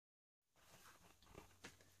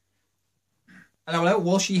Hello, hello,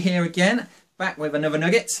 Walshy here again, back with another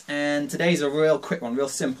nugget, and today's a real quick one, real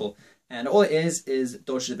simple. And all it is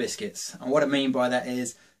dodge the biscuits. And what I mean by that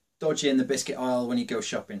is dodging the biscuit aisle when you go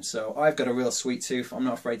shopping. So I've got a real sweet tooth, I'm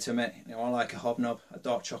not afraid to admit. I like a Hobnob, a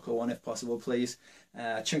dark chocolate one if possible, please.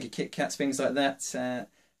 Chunky Kit Kats, things like that, and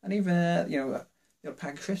even a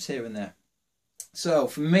pack of crisps here and there. So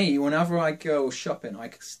for me, whenever I go shopping, I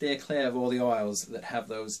steer clear of all the aisles that have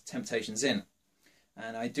those temptations in.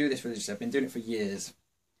 And I do this religiously. I've been doing it for years.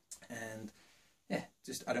 And yeah,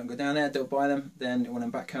 just I don't go down there, don't buy them. Then when I'm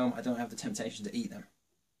back home, I don't have the temptation to eat them.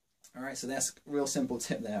 Alright, so that's a real simple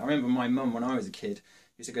tip there. I remember my mum, when I was a kid,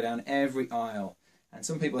 used to go down every aisle. And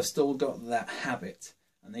some people have still got that habit.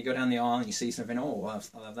 And they go down the aisle and you see something, oh,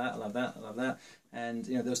 I love that, I love that, I love that. And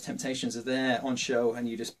those temptations are there on show and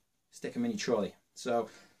you just stick them in your trolley. So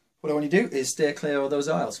what I want you to do is steer clear of those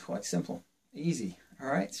aisles. Quite simple, easy.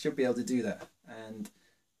 Alright, should be able to do that. And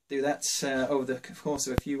do that over the course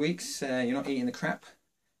of a few weeks. You're not eating the crap,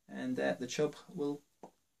 and the chub will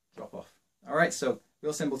drop off. Alright, so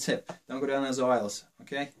real simple tip. Don't go down those aisles,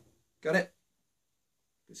 okay? Got it?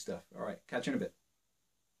 Good stuff. Alright, catch you in a bit.